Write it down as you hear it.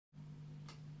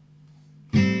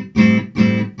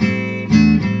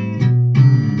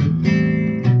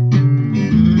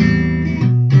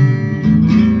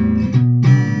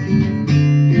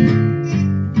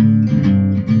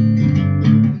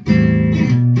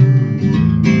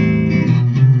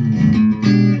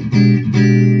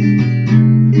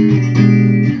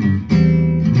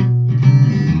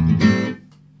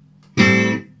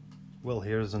Well,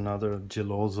 here's another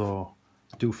Geloso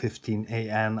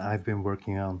G215AN I've been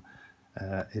working on.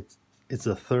 It's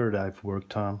the third I've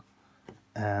worked on,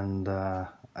 and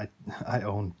I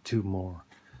own two more.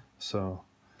 So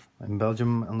in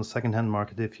Belgium, on the second-hand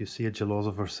market, if you see a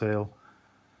Geloso for sale,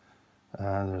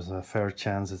 there's a fair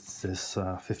chance it's this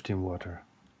 15 water.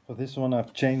 For this one,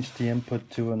 I've changed the input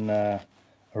to a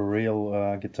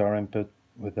real guitar input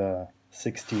with a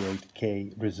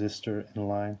 68K resistor in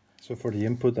line. So for the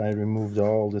input, I removed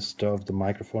all this stuff, the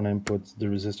microphone input, the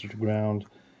resistor to ground,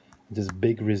 this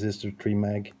big resistor 3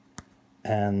 meg,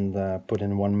 and put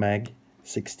in 1 meg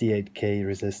 68K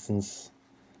resistance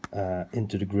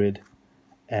into the grid.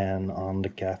 And on the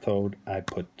cathode, I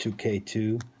put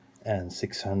 2K2 and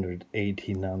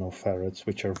 680 nanofarads,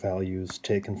 which are values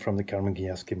taken from the Carmen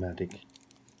Ghia schematic.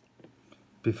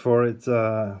 Before it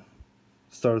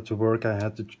started to work, I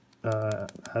had to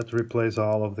replace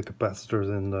all of the capacitors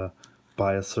in the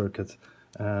bias circuit,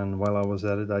 and while I was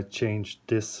at it, I changed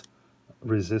this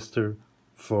resistor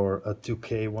for a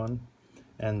 2K one,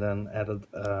 and then added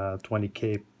a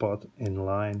 20K pot in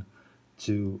line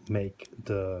to make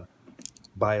the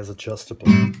bias adjustable.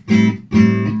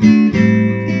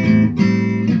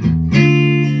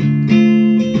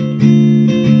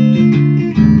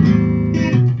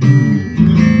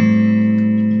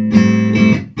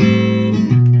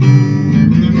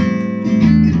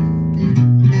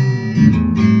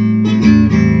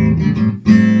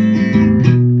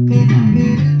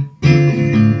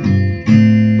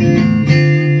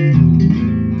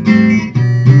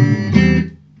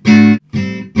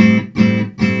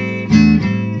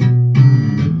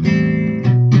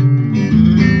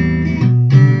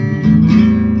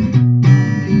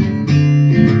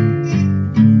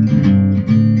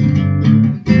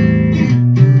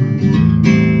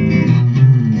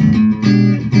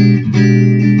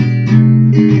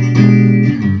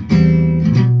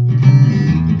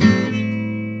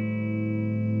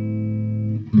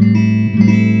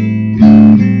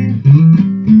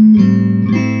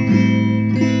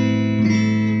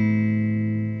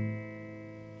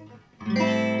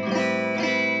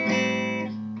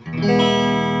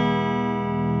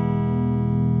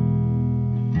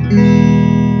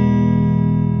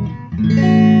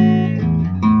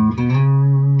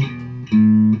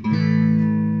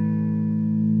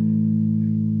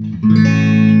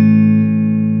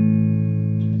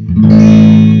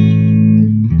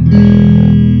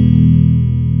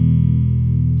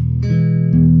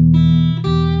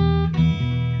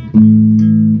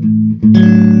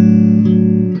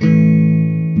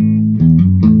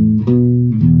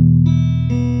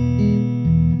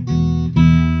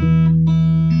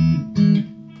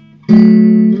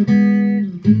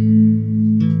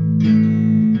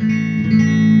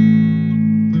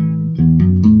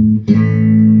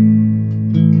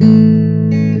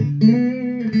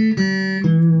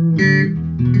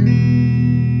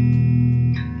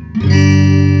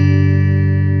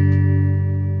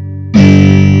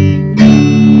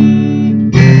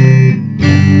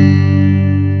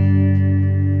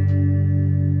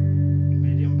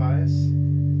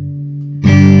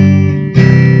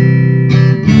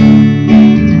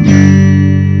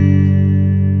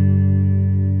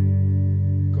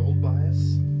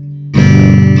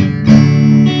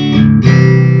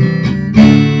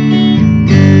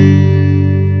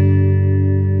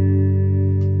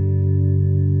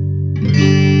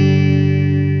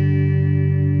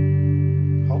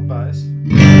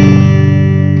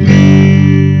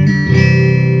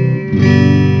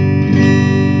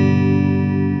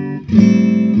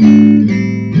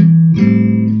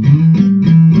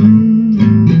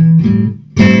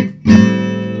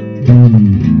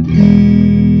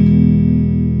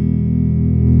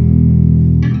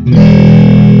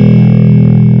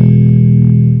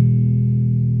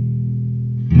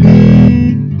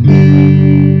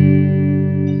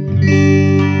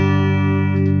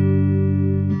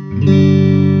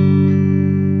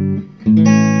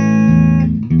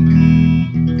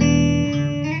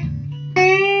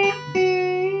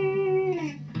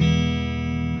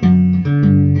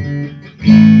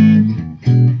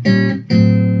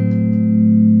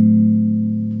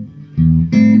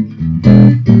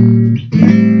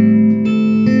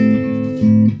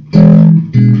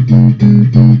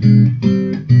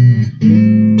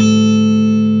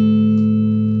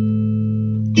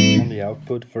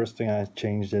 output, first thing I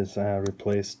changed is I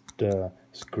replaced the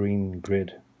screen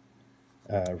grid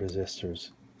resistors,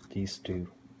 these two,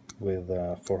 with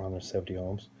 470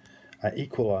 ohms. I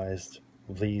equalized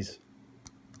these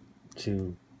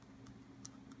two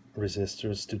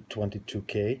resistors to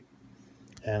 22K,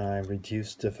 and I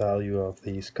reduced the value of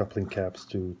these coupling caps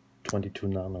to 22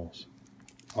 nanos.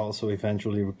 Also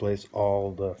eventually replaced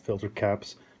all the filter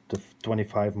caps. The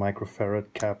 25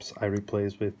 microfarad caps I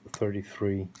replaced with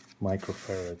 33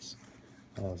 microfarads.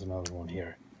 There's another one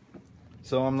here.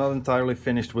 So I'm not entirely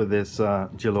finished with this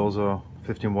Geloso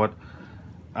 15 watt.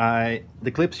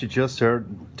 The clips you just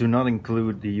heard do not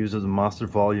include the use of the master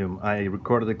volume. I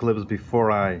recorded the clips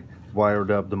before I wired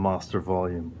up the master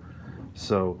volume.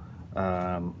 So,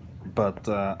 I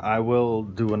will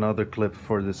do another clip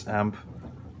for this amp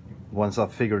once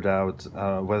I've figured out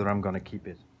whether I'm gonna keep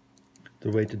it. The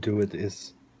way to do it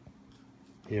is,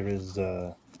 here is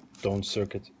the down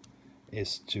circuit,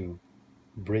 is to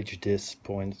bridge this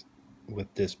point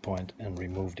with this point and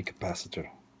remove the capacitor,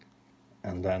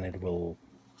 and then it will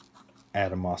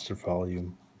add a master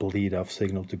volume, bleed off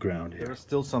signal to ground here. There are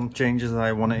still some changes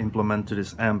I want to implement to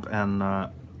this amp, and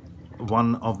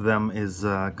one of them is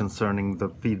concerning the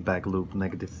feedback loop,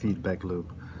 negative feedback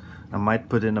loop. I might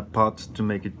put in a pot to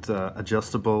make it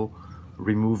adjustable,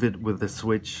 remove it with the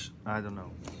switch, I don't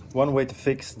know. One way to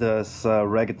fix this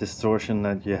ragged distortion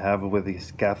that you have with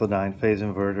these cathodyne phase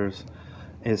inverters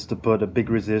is to put a big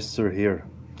resistor here.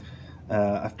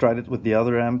 I've tried it with the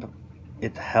other amp.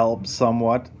 It helps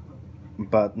somewhat,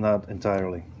 but not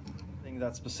entirely. The thing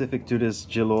that's specific to this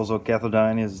Geloso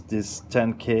cathodyne is this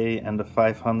 10K and the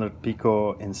 500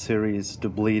 pico in series to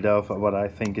bleed off what I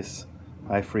think is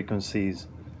high frequencies.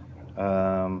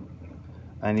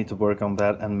 I need to work on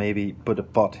that and maybe put a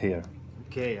pot here.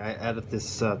 Okay, I added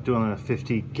this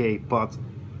 250K pot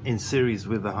in series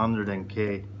with the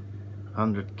 100K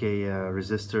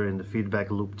resistor in the feedback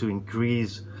loop to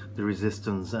increase the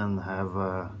resistance and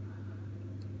have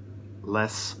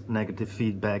less negative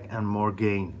feedback and more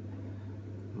gain.